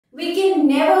We can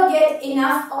never get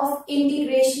enough of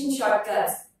integration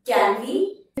shortcuts, can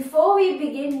we? Before we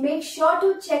begin, make sure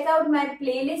to check out my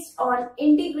playlist on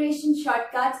integration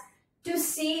shortcuts to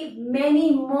see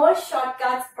many more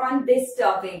shortcuts on this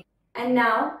topic. And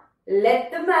now,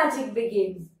 let the magic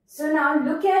begin. So now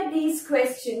look at these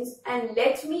questions and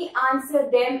let me answer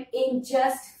them in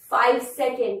just 5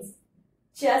 seconds.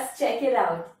 Just check it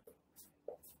out.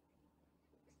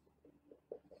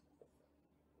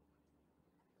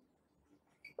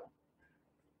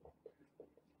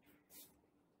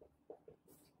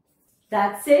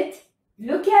 That's it.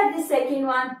 Look at the second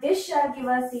one. This shall give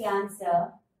us the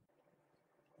answer.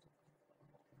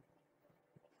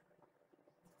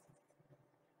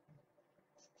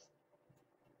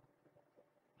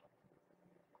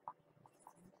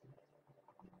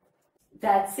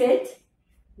 That's it.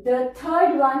 The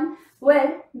third one,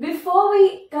 well, before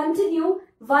we continue,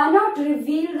 why not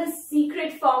reveal the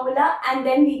secret formula and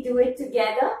then we do it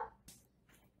together?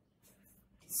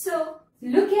 So,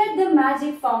 look at the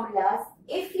magic formulas.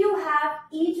 If you have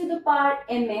e to the power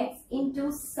mx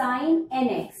into sine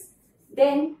nx,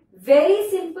 then very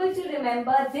simple to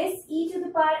remember, this e to the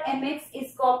power mx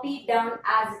is copied down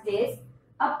as it is.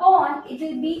 Upon, it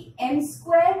will be m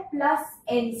square plus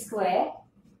n square.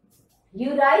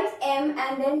 You write m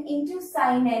and then into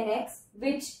sine nx,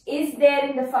 which is there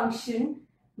in the function,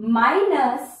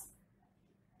 minus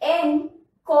n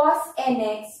cos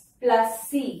nx plus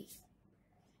c.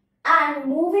 And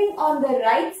moving on the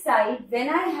right side, when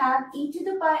I have e to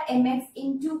the power mx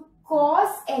into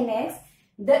cos nx,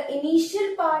 the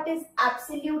initial part is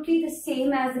absolutely the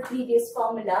same as the previous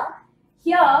formula.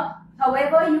 Here,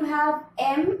 however, you have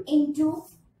m into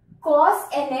cos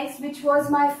nx, which was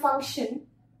my function.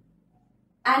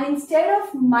 And instead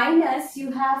of minus,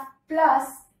 you have plus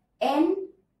n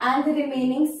and the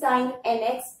remaining sine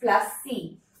nx plus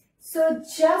c. So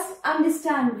just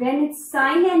understand, when it's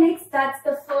sine nx, that's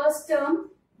the first term,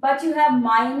 but you have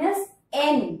minus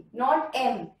n, not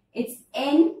m. It's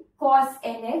n cos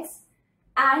nx.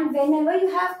 And whenever you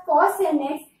have cos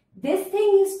nx, this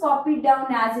thing is copied down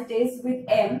as it is with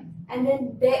m. And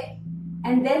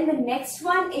then the next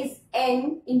one is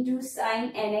n into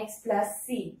sine nx plus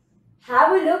c.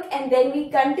 Have a look and then we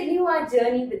continue our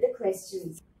journey with the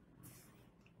questions.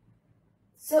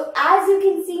 So as you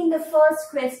can see in the first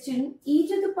question, e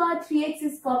to the power 3x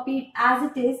is copied as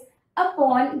it is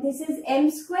upon, this is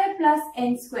m square plus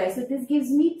n square. So this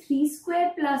gives me 3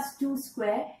 square plus 2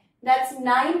 square. That's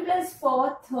 9 plus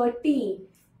 4, 13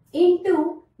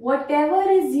 into whatever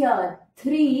is here,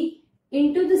 3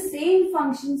 into the same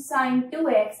function sine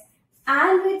 2x.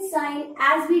 And with sine,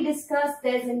 as we discussed,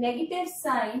 there's a negative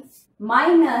sign,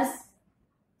 minus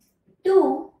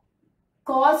 2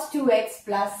 cos 2x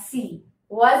plus c.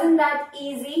 Wasn't that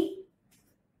easy?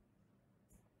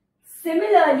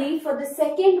 Similarly, for the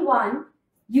second one,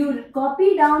 you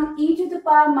copy down e to the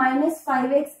power minus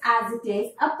 5x as it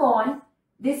is upon,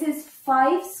 this is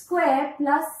 5 square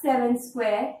plus 7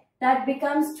 square. That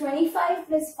becomes 25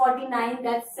 plus 49,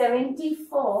 that's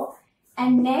 74.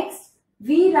 And next,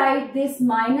 we write this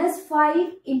minus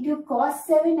 5 into cos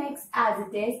 7x as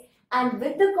it is. And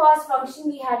with the cos function,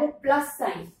 we had a plus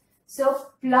sign. So,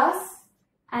 plus,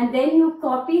 and then you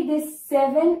copy this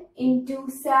 7 into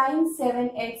sine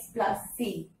 7x plus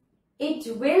c.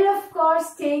 It will, of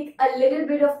course, take a little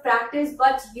bit of practice,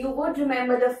 but you would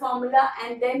remember the formula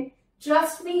and then,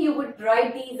 trust me, you would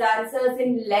write these answers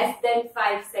in less than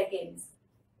 5 seconds.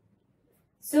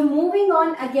 So moving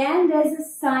on, again there's a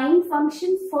sine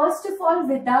function. First of all,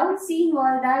 without seeing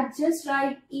all that, just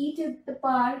write e to the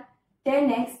power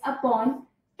 10x upon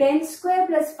 10 square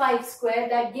plus 5 square.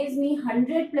 That gives me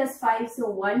 100 plus 5, so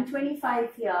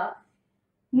 125 here.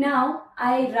 Now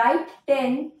I write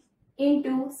 10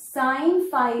 into sine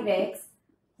 5x.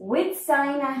 With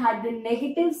sine I had the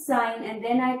negative sign and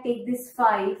then I take this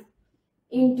 5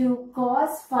 into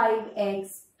cos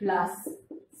 5x plus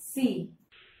c.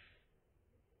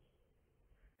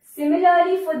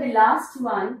 Similarly, for the last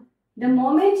one, the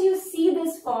moment you see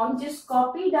this form, just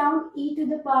copy down e to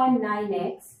the power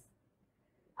 9x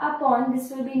upon, this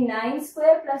will be 9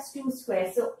 square plus 2 square.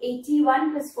 So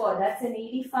 81 plus 4, that's an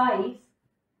 85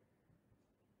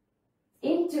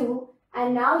 into,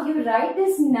 and now you write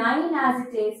this 9 as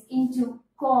it is into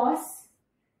cos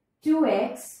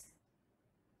 2x.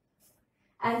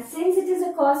 And since it is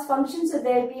a cos function, so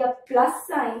there will be a plus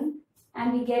sign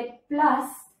and we get plus.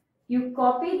 You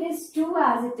copy this 2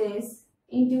 as it is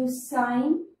into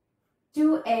sine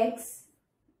 2x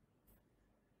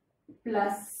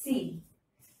plus c.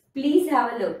 Please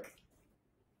have a look.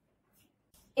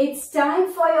 It's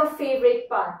time for your favorite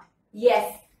part.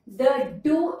 Yes, the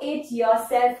do it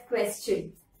yourself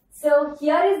question. So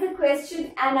here is the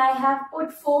question and I have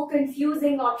put 4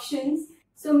 confusing options.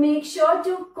 So make sure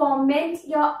to comment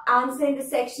your answer in the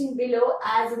section below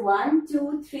as 1,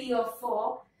 2, 3 or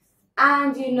 4.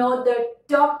 And you know the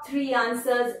top 3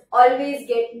 answers always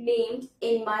get named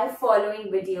in my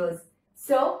following videos.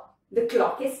 So the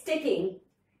clock is ticking.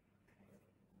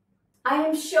 I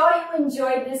am sure you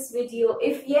enjoyed this video.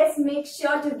 If yes, make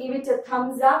sure to give it a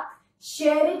thumbs up.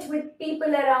 Share it with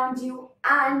people around you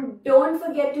and don't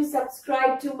forget to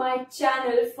subscribe to my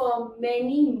channel for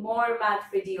many more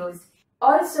math videos.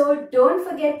 Also, don't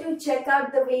forget to check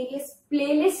out the various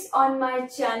playlists on my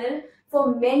channel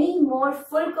for many more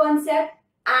full concept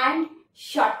and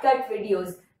shortcut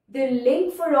videos. The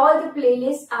link for all the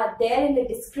playlists are there in the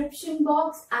description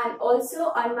box and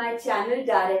also on my channel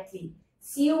directly.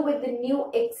 See you with the new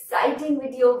exciting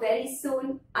video very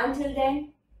soon. Until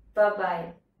then,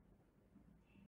 bye-bye.